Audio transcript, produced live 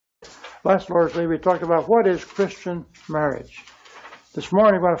last Lord's Day we talked about what is Christian marriage. This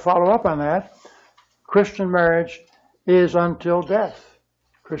morning we're going to follow up on that. Christian marriage is until death.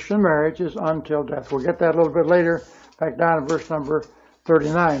 Christian marriage is until death. We'll get that a little bit later, back down in verse number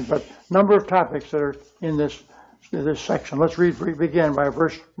 39. But number of topics that are in this section. Let's begin by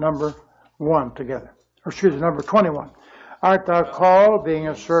verse number 1 together. Or excuse me, number 21. Art thou called, being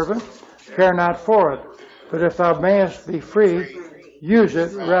a servant? Care not for it. But if thou mayest be free, use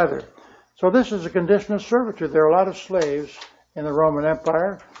it rather. So this is a condition of servitude. There are a lot of slaves in the Roman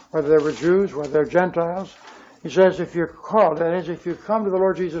Empire, whether they were Jews, whether they're Gentiles. He says if you're called, that is, if you come to the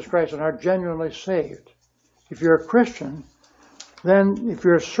Lord Jesus Christ and are genuinely saved, if you're a Christian, then if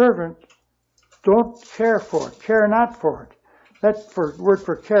you're a servant, don't care for it. Care not for it. That word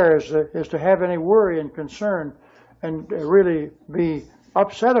for care is to have any worry and concern and really be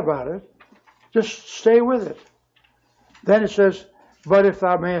upset about it. Just stay with it. Then it says, but if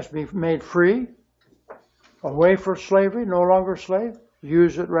thou mayest be made free, away from slavery, no longer slave,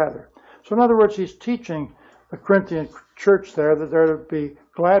 use it rather. So in other words, he's teaching the Corinthian church there that they're to be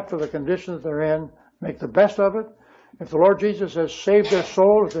glad for the condition that they're in, make the best of it. If the Lord Jesus has saved their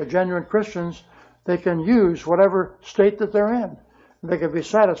soul, if they're genuine Christians, they can use whatever state that they're in. They can be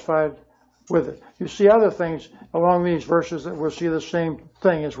satisfied with it. You see other things along these verses that we'll see the same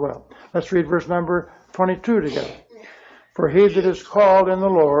thing as well. Let's read verse number 22 together. For he that is called in the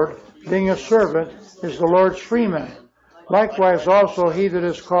Lord, being a servant, is the Lord's freeman. Likewise also he that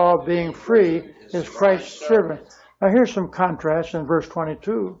is called, being free, is Christ's servant. Now here's some contrast in verse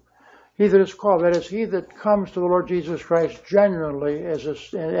 22. He that is called, that is, he that comes to the Lord Jesus Christ genuinely as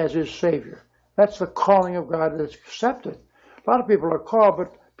his Savior. That's the calling of God that's accepted. A lot of people are called,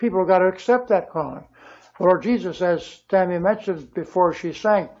 but people have got to accept that calling. The Lord Jesus, as Tammy mentioned before she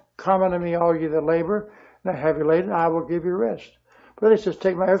sang, come unto me, all ye that labor and are heavy laden, I will give you rest. But then he says,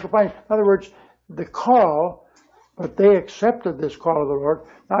 take my yoke upon you. In other words, the call, but they accepted this call of the Lord.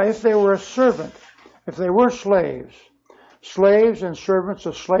 Now, if they were a servant, if they were slaves and servants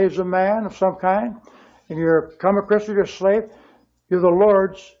of slaves of man of some kind, if you're become a Christian, you're a slave, you're the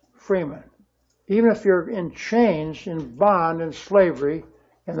Lord's freeman. Even if you're in chains, in bond, in slavery,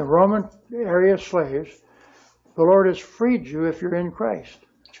 in the Roman area of slaves, the Lord has freed you if you're in Christ.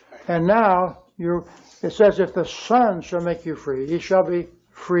 And now, it says, if the Son shall make you free, ye shall be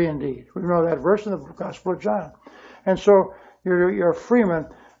free indeed. We know that verse in the Gospel of John. And so, you're a freeman.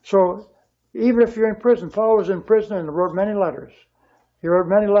 So, even if you're in prison, Paul was in prison and wrote many letters. He wrote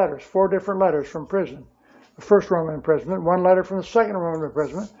many letters, 4 different letters from prison. The first Roman imprisonment, 1 letter from the second Roman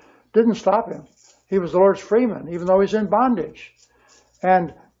imprisonment. Didn't stop him. He was the Lord's freeman, even though he's in bondage.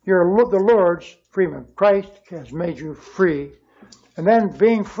 And you're the Lord's freeman. Christ has made you free. And then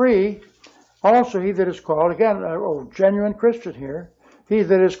being free, also he that is called, again, a genuine Christian here, he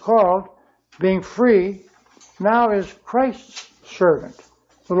that is called, being free, now is Christ's servant,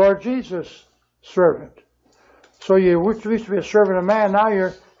 the Lord Jesus' servant. So you used to be a servant of man, now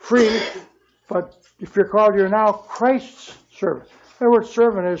you're free, but if you're called, you're now Christ's servant. The word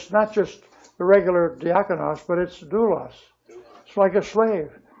servant is not just the regular diakonos, but it's doulos. It's like a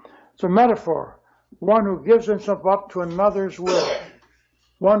slave. It's a metaphor. One who gives himself up to another's will.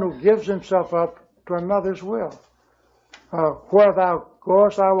 One who gives himself up to another's will. Where thou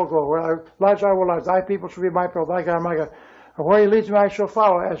goest, I will go. Where thou liest, I will lie. Thy people shall be my people. Thy God, my God. Where he leads me, I shall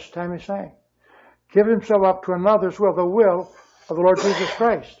follow, as Tammy sang. Give himself up to another's will, the will of the Lord Jesus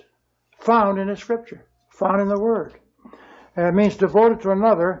Christ, found in the Scripture, found in the Word. And it means devoted to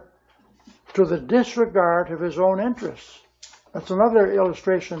another to the disregard of his own interests. That's another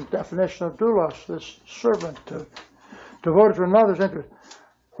illustration, definition of doulos, this servant, devoted to another's interest.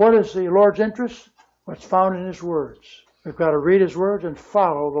 What is the Lord's interest? What's found in his words. We've got to read his words and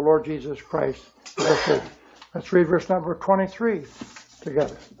follow the Lord Jesus Christ. Let's read verse number 23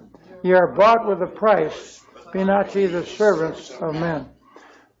 together. Ye are bought with a price, be not ye the servants of men.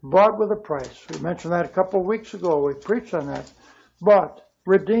 Bought with a price. We mentioned that a couple of weeks ago. We preached on that. Bought,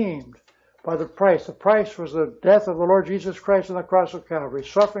 redeemed by the price. The price was the death of the Lord Jesus Christ on the cross of Calvary,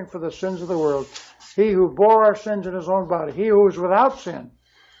 suffering for the sins of the world. He who bore our sins in his own body, he who was without sin,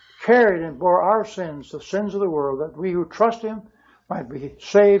 carried and bore our sins, the sins of the world, that we who trust him might be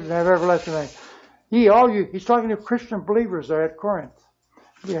saved and have everlasting life. He's talking to Christian believers there at Corinth.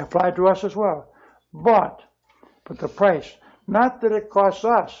 They applied to us as well. But the price, not that it costs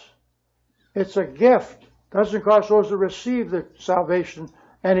us. It's a gift. It doesn't cost those that receive the salvation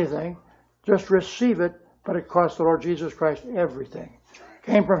anything. Just receive it, but it cost the Lord Jesus Christ everything.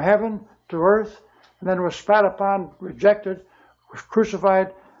 Came from heaven to earth, and then was spat upon, rejected, was crucified,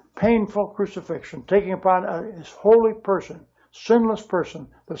 painful crucifixion, taking upon his holy person, sinless person,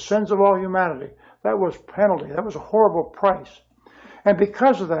 the sins of all humanity. That was penalty. That was a horrible price. And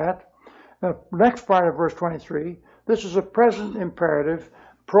because of that, the next part of verse 23, this is a present imperative,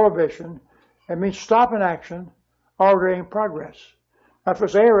 prohibition. It means stop in action, already in progress. Now, if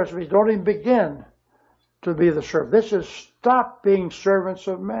it's aorist, we don't even begin to be the servant. This is stop being servants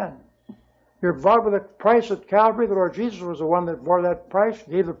of men. You're bought with a price at Calvary. The Lord Jesus was the one that bore that price,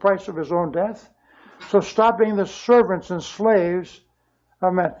 gave the price of his own death. So stop being the servants and slaves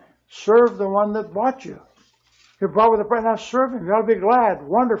of men. Serve the one that bought you. You're bought with a price. Now serve him. You ought to be glad.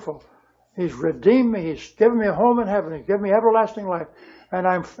 Wonderful. He's redeemed me. He's given me a home in heaven. He's given me everlasting life. And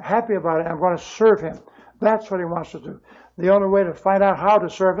I'm happy about it. I'm going to serve him. That's what he wants to do. The only way to find out how to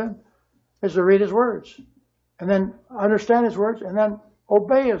serve him is to read his words. And then understand his words. And then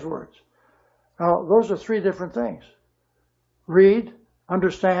obey his words. Now, those are three different things. Read,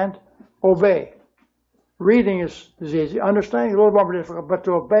 understand, obey. Reading is easy. Understanding is a little more difficult, but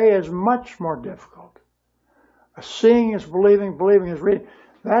to obey is much more difficult. Seeing is believing, believing is reading.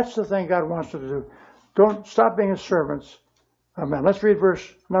 That's the thing God wants us to do. Don't stop being his servants. Amen. Let's read verse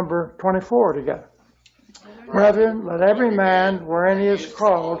number 24 together. Brethren, let every man, wherein he is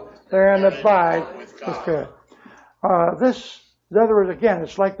called, therein abide with God. In other words, again,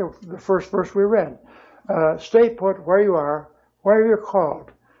 it's like the first verse we read. Stay put where you are, where you're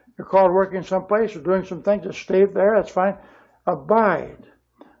called. You're called working someplace or doing some things, just stay there, that's fine. Abide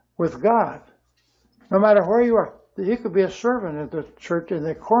with God. No matter where you are. You could be a servant in the church in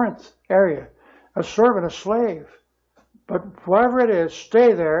the Corinth area, a servant, a slave. But wherever it is,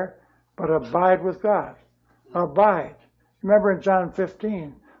 stay there, but abide with God. Abide. Remember in John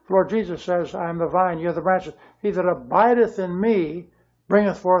 15, the Lord Jesus says, I am the vine, you are the branches. He that abideth in me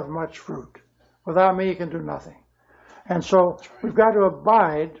bringeth forth much fruit. Without me, you can do nothing. And so we've got to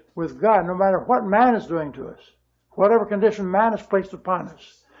abide with God no matter what man is doing to us, whatever condition man has placed upon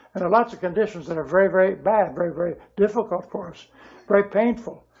us. And there are lots of conditions that are very, very bad, very, very difficult for us, very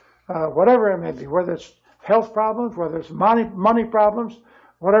painful, whatever it may be, whether it's health problems, whether it's money problems,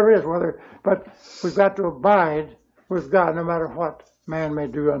 whatever it is, but we've got to abide with God no matter what man may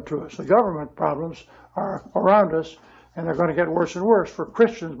do unto us. The government problems are around us, and they're going to get worse and worse for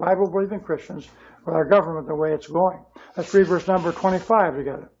Christians, Bible-believing Christians, with our government the way it's going. Let's read verse number 25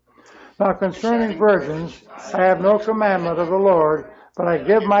 together. Now concerning virgins, I have no commandment of the Lord, but I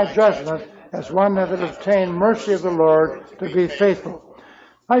give my judgment as one that has obtained mercy of the Lord to be faithful.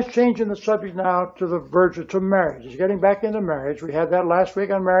 I'm changing the subject now to the virgin, to marriage. He's getting back into marriage. We had that last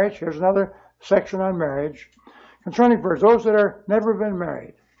week on marriage. Here's another section on marriage. Concerning virgins, those that are never been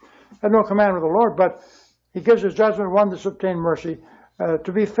married, have no commandment of the Lord, but he gives his judgment, one that's obtained mercy,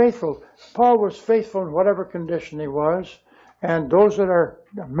 to be faithful. Paul was faithful in whatever condition he was, and those that are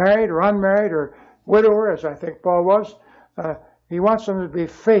married or unmarried or widower, as I think Paul was, he wants them to be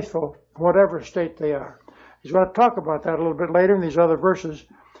faithful in whatever state they are. He's going to talk about that a little bit later in these other verses,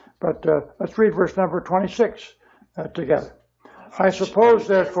 but let's read verse number 26 together. I suppose,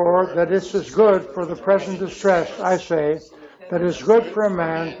 therefore, that this is good for the present distress, I say, that it is good for a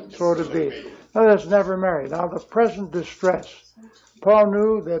man so to be. Now, that's never married. Now, the present distress. Paul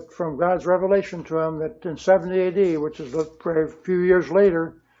knew that from God's revelation to him that in 70 AD, which is a few years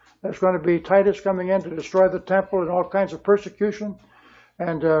later, there's going to be Titus coming in to destroy the temple and all kinds of persecution.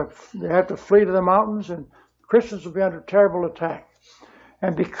 And they have to flee to the mountains, and Christians will be under terrible attack.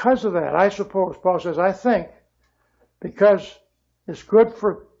 And because of that, I suppose, Paul says, I think, because it's good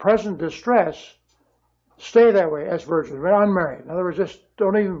for present distress, stay that way as virgins, unmarried. In other words, just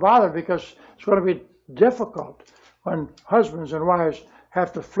don't even bother, because it's going to be difficult when husbands and wives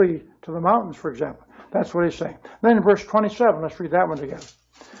have to flee to the mountains, for example. That's what he's saying. Then in verse 27, let's read that one together.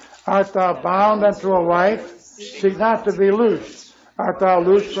 Art thou bound unto a wife? Seek not to be loosed. Art thou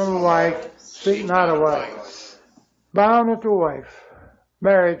loosed from a wife? Seek not a wife. Bound unto a wife.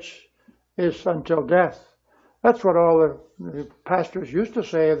 Marriage is until death. That's what all the pastors used to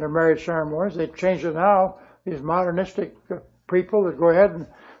say in their marriage ceremonies. They changed it now. These modernistic people that go ahead and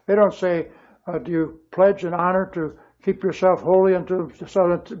they don't say, do you pledge an honor to keep yourself holy until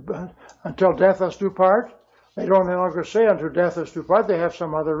death us do part? They don't any longer say until death us do part. They have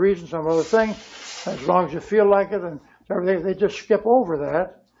some other reason, some other thing. As long as you feel like it and everything, they just skip over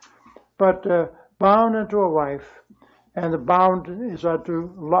that. But bound unto a wife, and the bound is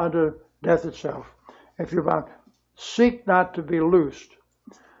unto death itself. If you're bound, seek not to be loosed.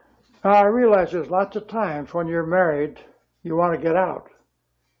 Now, I realize there's lots of times when you're married, you want to get out.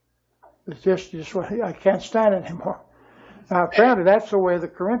 It's just I can't stand it anymore. Now, apparently that's the way the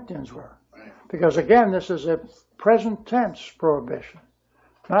Corinthians were. Because again, this is a present tense prohibition.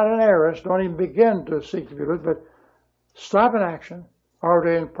 Not an aorist, don't even begin to seek to be loosed, but stop in action,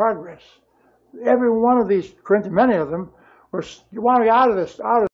 already in progress. Every one of these Corinthians, many of them, you want to be out of this